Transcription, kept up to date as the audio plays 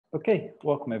Okay,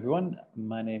 welcome everyone.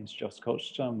 My name is Josh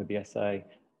Colchester. I'm with the SI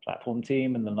platform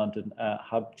team and the London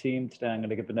Hub team. Today I'm going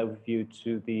to give an overview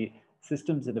to the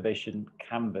Systems Innovation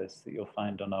Canvas that you'll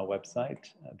find on our website,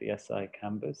 the SI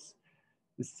Canvas.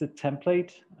 This is a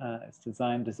template. It's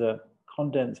designed as a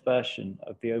condensed version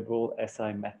of the overall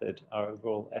SI method, our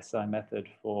overall SI method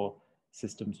for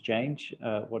systems change.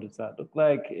 What does that look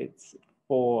like? It's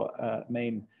four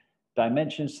main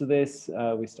dimensions to this.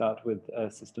 We start with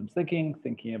systems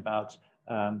thinking about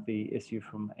the issue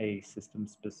from a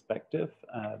systems perspective.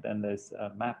 Then there's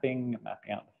mapping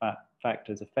out the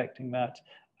factors affecting that,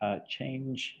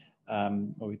 change,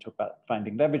 where we talk about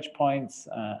finding leverage points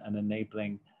and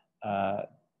enabling the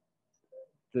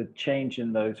change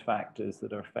in those factors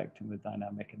that are affecting the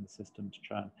dynamic in the system to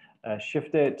try and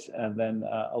shift it, and then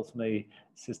ultimately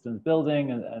systems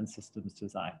building and systems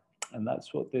design. And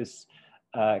that's what this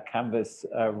canvas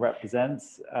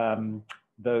represents.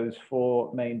 Those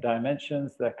four main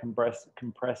dimensions, they're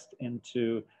compressed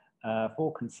into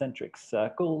four concentric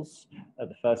circles.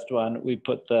 The first one, we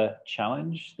put the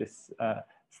challenge. This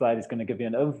slide is going to give you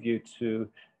an overview to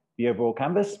the overall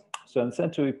canvas. So in the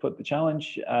center, we put the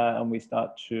challenge and we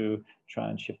start to try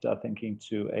and shift our thinking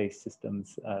to a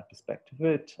systems perspective of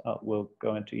it. We'll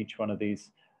go into each one of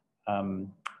these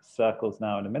circles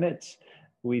now in a minute.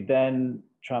 We then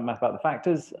try and map out the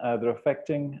factors that are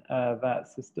affecting that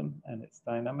system and its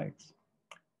dynamics,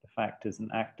 the factors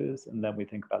and actors, and then we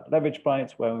think about the leverage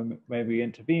points where we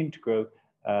intervene to grow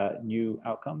new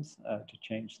outcomes to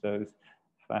change those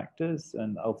factors,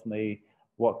 and ultimately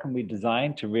what can we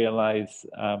design to realize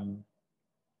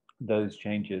those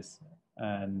changes.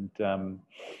 And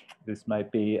this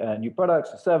might be new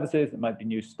products or services, it might be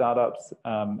new startups,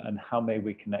 and how may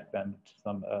we connect them to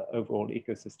some overall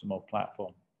ecosystem or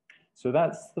platform. So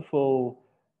that's the full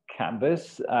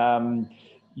canvas.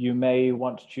 You may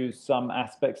want to choose some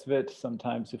aspects of it.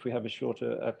 Sometimes if we have a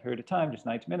shorter period of time, just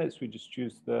 90 minutes, we just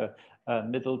choose the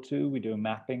middle two. We do a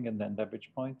mapping and then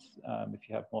leverage points. If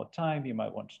you have more time, you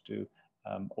might want to do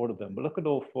all of them. We'll look at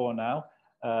all four now.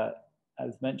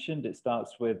 As mentioned, it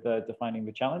starts with defining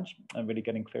the challenge and really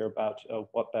getting clear about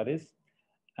what that is,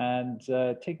 and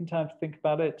taking time to think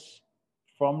about it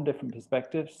from different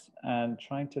perspectives and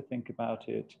trying to think about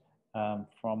it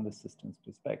from the systems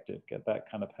perspective, get that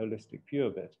kind of holistic view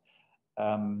of it.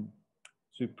 So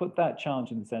we put that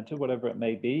challenge in the center, whatever it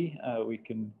may be. We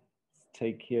can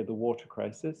take here the water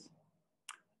crisis.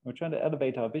 We're trying to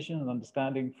elevate our vision and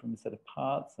understanding from a set of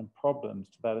parts and problems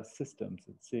to that of systems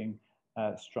and seeing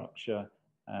structure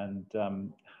and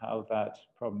how that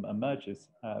problem emerges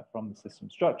from the system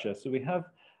structure. So we have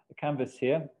a canvas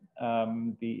here,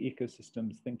 the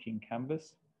ecosystems thinking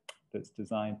canvas, that's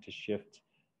designed to shift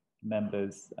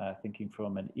members thinking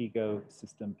from an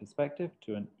ecosystem perspective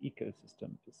to an ecosystem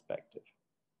perspective.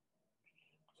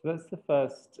 So that's the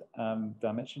first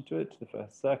dimension to it, the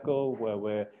first circle, where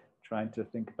we're trying to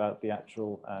think about the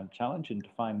actual challenge and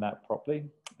define that properly.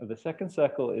 The second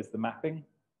circle is the mapping.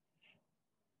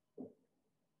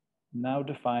 Now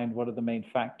define what are the main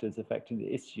factors affecting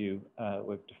the issue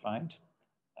we've defined.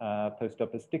 Post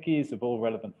up as stickies of all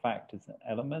relevant factors and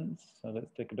elements. So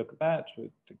let's take a look at that.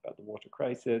 We'll think about the water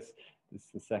crisis. This is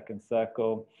the second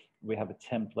circle. We have a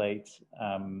template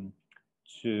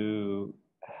to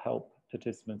help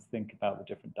participants think about the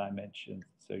different dimensions: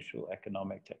 social,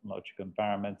 economic, technological,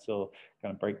 environmental.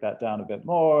 Kind of break that down a bit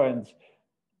more, and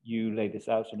you lay this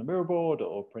out on a mirror board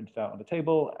or print it out on a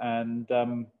table, and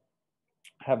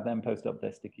have them post up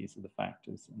their stickies of the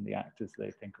factors and the actors they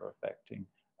think are affecting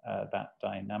that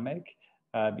dynamic.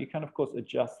 You can, of course,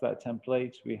 adjust that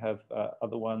template. We have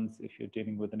other ones. If you're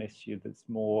dealing with an issue that's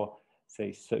more,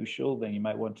 say, social, then you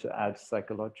might want to add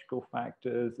psychological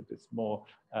factors. If it's more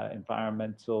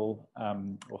environmental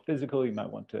or physical, you might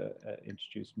want to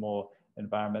introduce more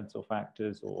environmental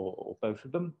factors or both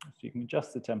of them. So you can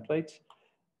adjust the template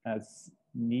as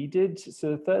needed.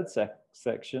 So the third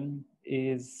section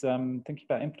is thinking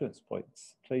about influence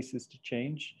points, places to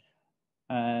change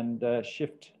and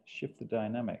shift the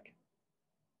dynamic.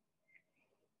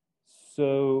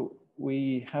 So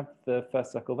we have the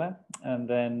first circle there, and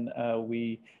then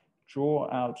we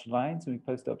draw out lines and we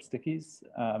post up stickies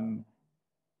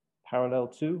parallel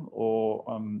to or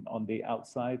on the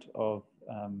outside of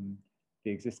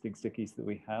the existing stickies that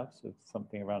we have. So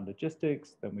something around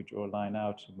logistics, then we draw a line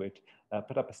out and we'd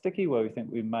put up a sticky where we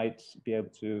think we might be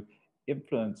able to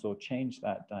influence or change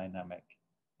that dynamic.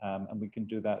 And we can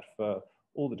do that for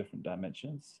all the different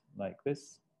dimensions like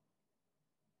this.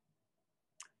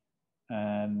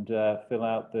 And fill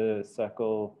out the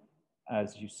circle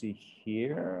as you see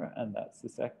here, and that's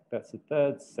the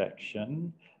third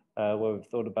section. where we've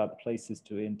thought about the places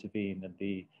to intervene and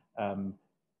the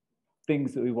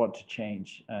things that we want to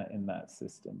change in that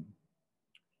system.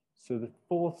 So the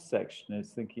fourth section is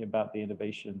thinking about the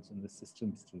innovations in the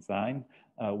systems design.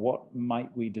 What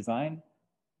might we design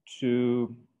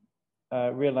to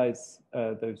realize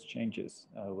those changes,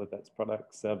 whether that's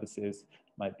products, services,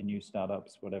 might be new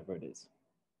startups, whatever it is.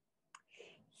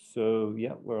 So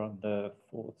yeah, we're on the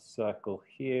fourth circle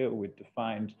here. We've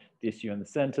defined the issue in the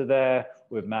center there.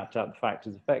 We've mapped out the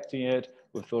factors affecting it.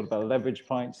 We've thought about leverage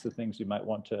points, the things we might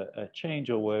want to change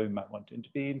or where we might want to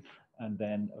intervene. And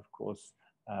then, of course,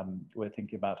 we're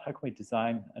thinking about how can we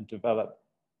design and develop,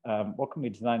 what can we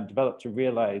design and develop to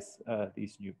realize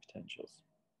these new potentials.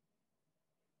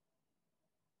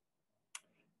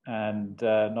 And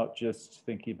not just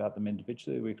thinking about them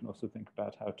individually, we can also think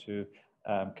about how to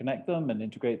connect them and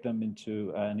integrate them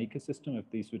into an ecosystem. If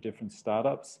these were different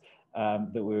startups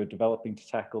that we were developing to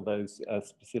tackle those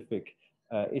specific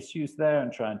issues there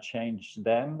and try and change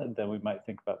them, and then we might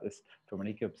think about this from an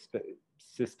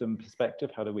ecosystem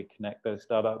perspective. How do we connect those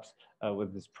startups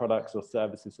with these products or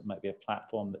services? It might be a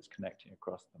platform that's connecting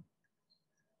across them.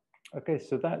 Okay,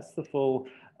 so that's the full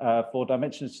 4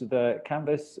 dimensions to the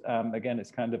canvas. Again,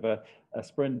 it's kind of a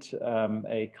sprint,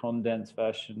 a condensed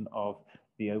version of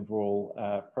the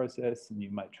overall process, and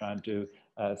you might try and do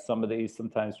some of these.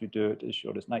 Sometimes we do it as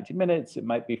short as 90 minutes. It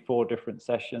might be 4 different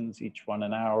sessions, each 1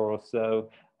 hour or so,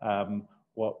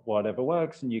 whatever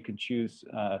works, and you can choose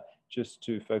just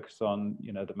to focus on,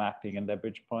 the mapping and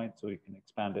leverage points, or you can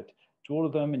expand it to all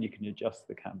of them, and you can adjust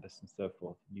the canvas and so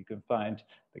forth. And you can find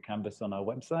the canvas on our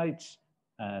website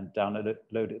and download it,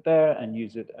 load it there, and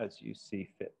use it as you see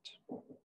fit.